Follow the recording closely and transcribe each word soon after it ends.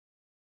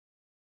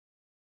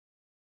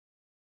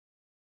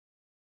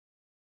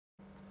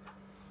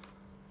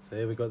So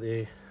here we've got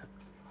the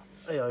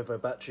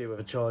Aovo battery with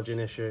a charging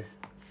issue.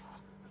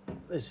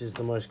 This is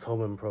the most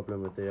common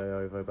problem with the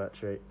Aovo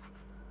battery.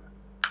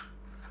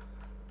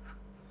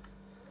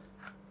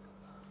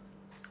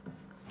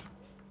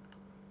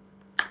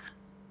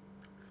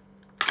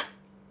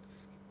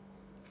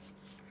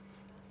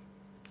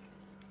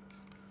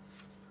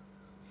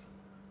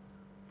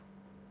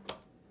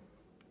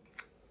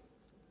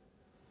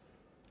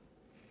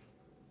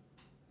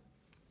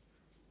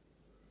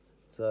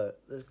 So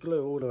there's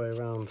glue all the way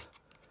around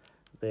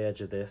the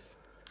edge of this,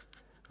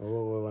 and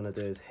what we want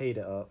to do is heat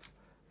it up,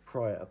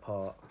 pry it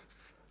apart,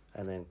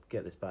 and then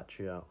get this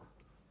battery out.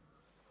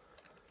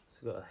 So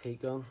we've got a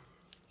heat gun.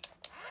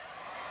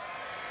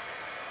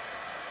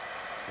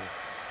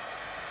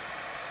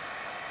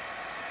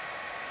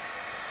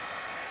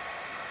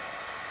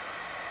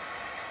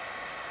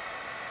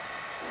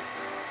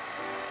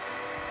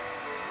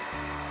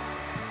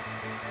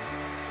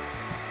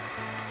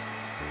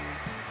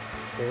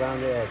 So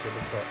around the edge at the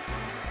top,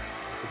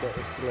 we've got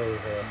this glue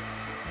here.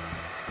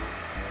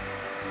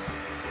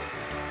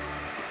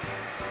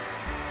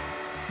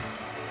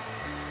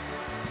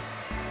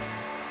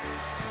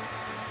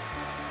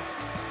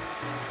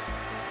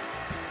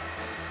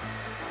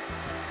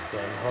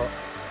 Getting hot.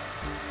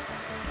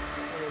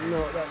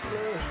 Melt that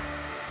glue.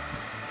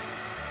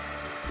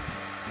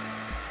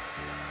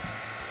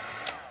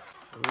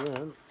 And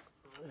then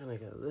we're going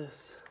to get this.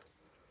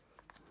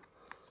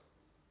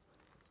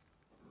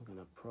 I'm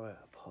going to pry it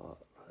apart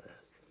like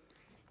this.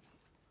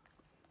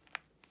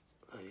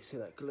 Oh, you see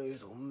that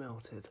glue's all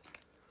melted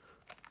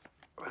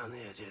around the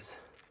edges.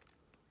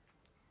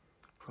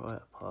 Pry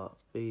it apart,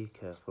 be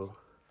careful.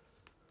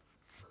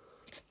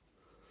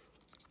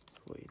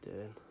 What you're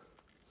doing.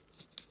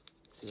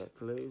 See that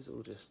glue's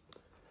all just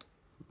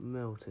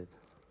melted.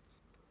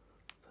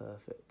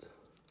 Perfect.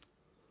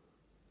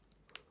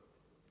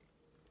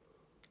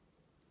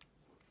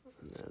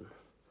 And then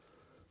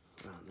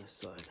around this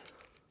side.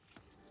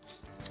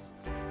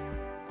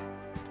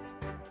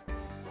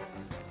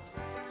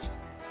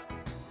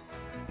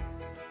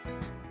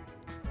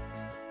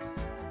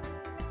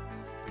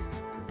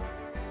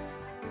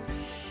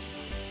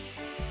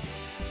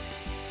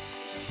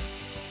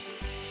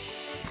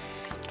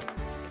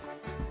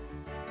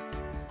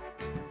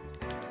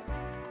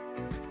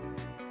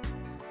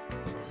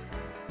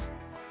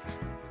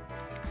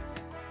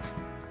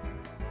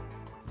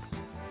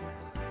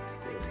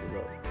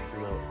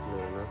 Melt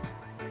glue now.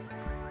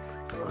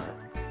 Right,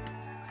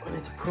 I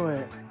need to pry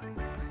it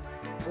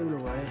all the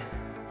way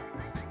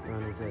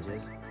around these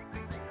edges.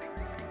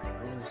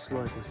 I'm going to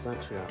slide this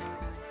battery out.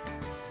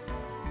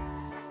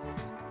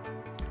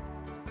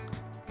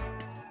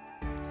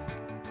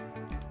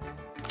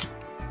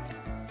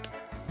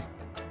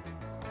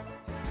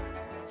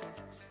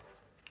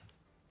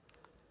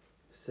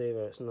 See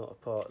where it's not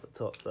apart at the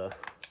top there.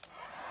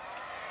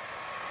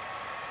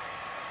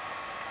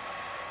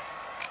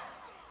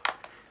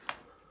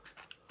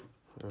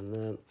 And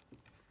then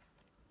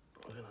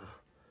we're going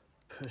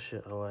to push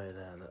it away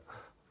there, look.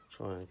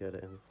 Try and get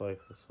it in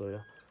focus for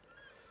you.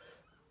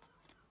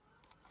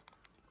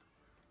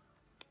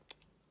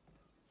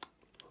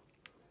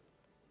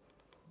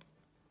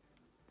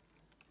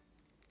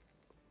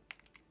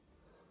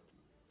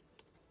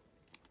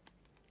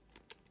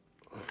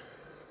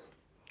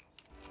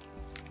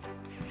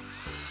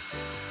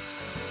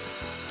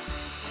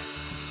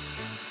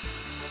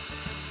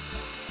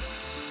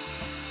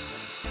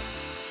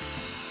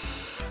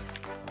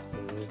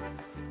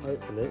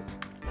 Hopefully.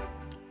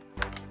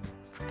 There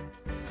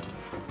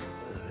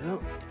we are.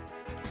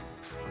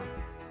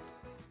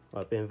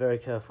 Right, being very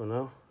careful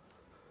now.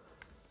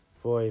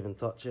 Before I even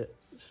touch it,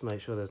 just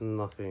make sure there's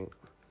nothing,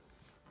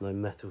 no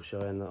metal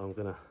showing that I'm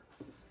gonna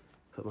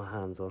put my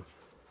hands on.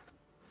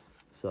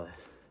 So,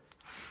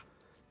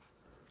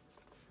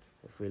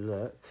 if we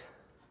look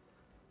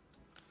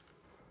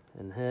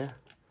in here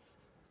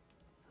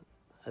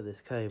at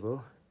this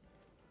cable,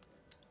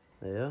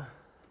 there you are.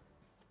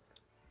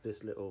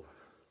 This little,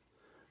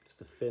 just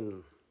a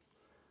thin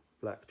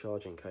black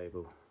charging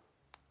cable.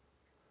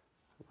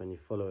 When you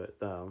follow it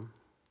down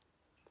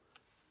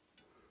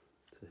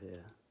to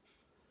here,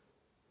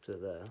 to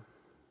there,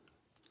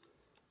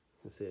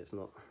 you can see it's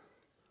not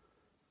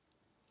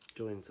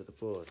joined to the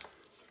board.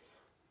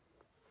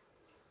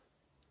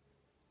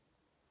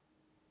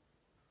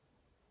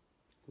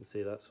 You can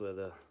see that's where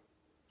the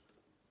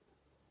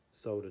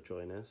solder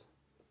join is,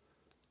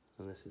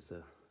 and this is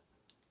the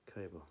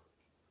cable.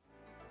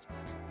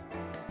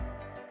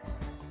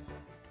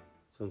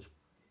 So I'll just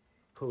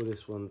pull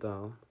this one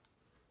down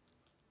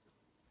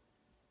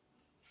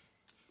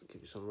to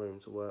give you some room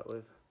to work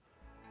with.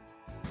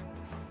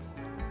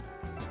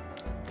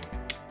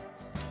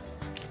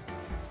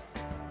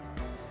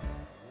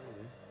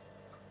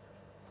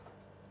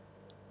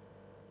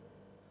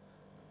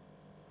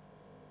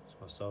 It's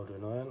my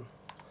soldering iron.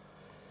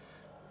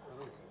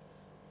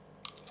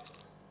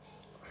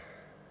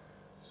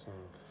 Some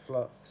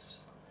flux.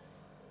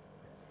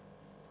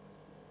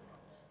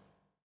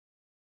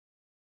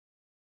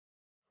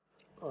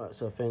 Alright,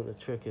 so I think the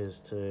trick is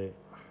to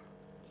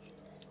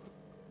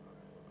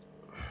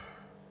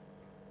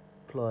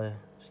apply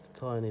just a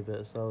tiny bit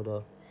of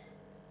solder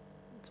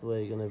to where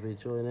you're going to be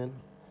joining.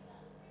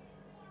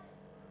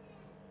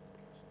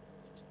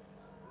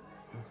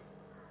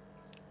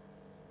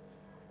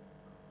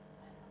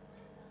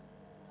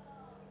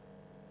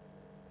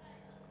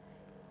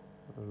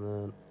 And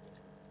then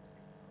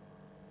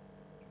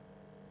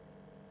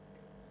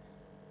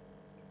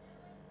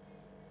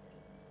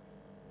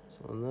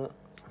so on that.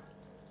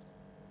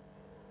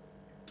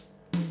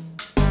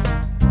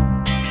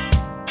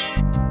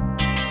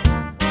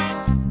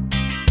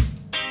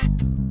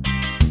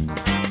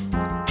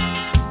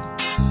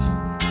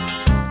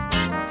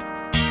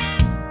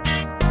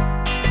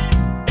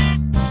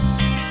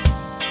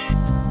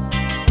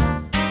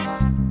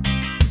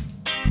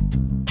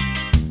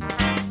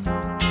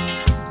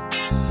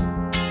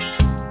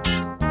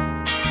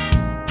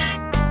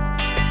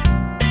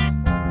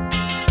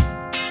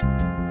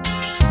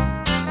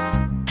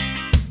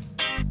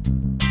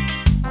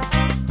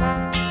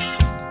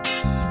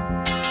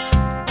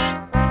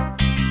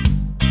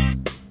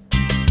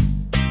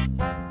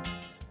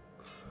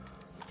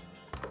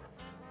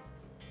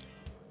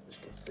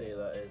 See,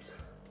 that is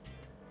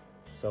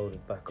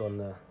soldered back on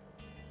there.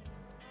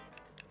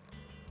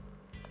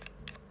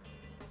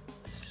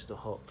 It's just a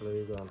hot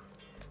glue gun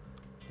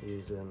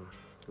using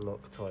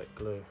Loctite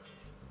glue.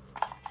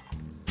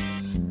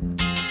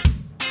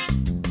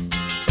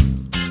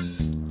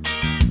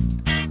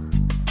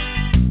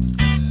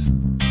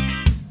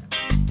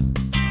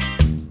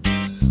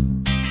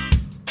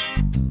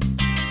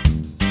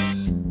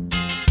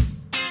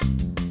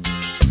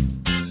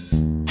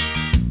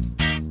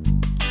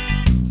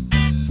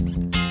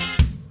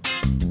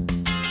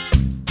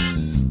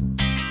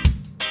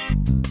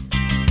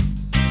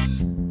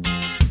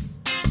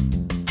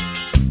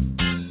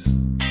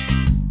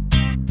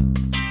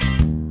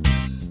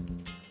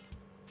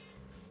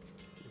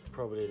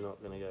 Probably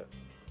not going to get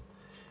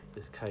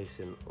this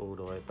casing all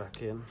the way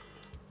back in,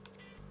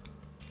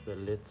 the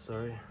lid,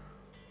 sorry.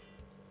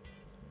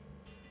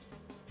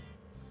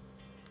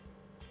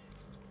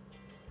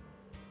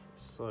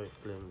 So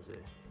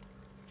flimsy.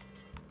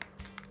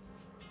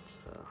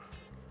 So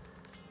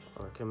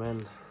I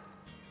recommend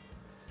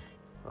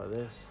like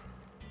this,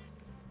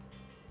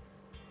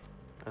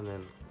 and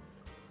then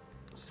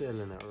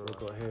sealing it. What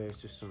I've got here is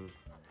just some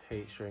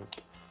heat shrink.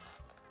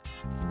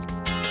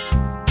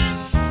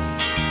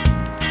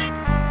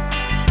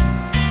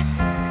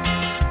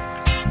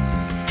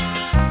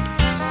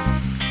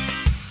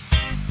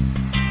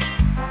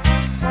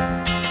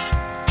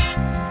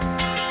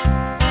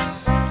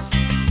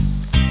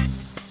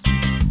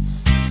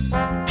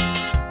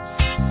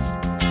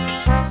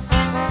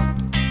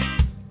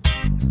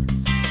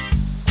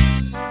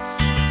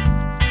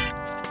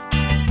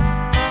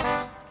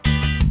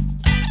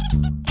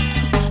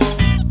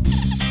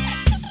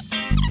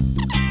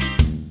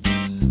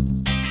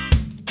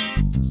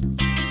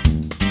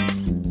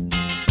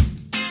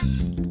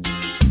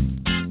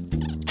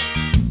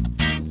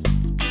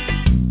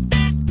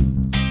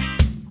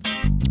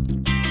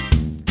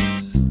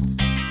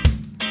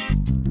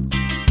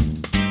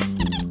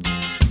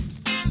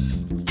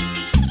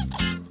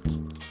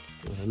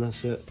 And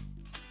that's it,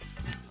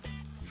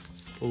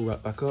 all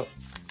wrapped back up.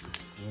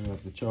 Then we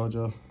have the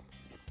charger,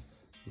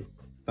 the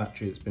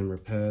battery that's been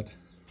repaired,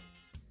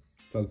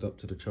 plugged up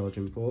to the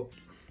charging port.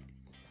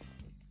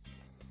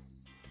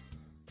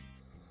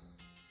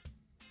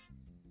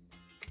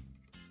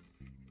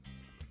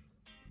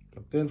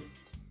 Plugged in,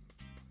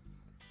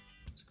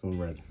 it's gone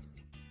red.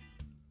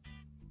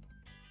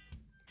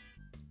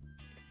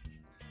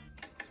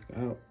 Take it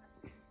out,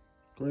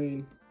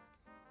 green,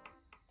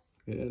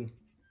 get in.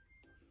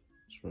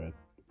 Red,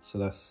 so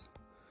that's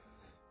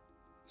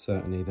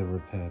certainly the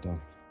repair done.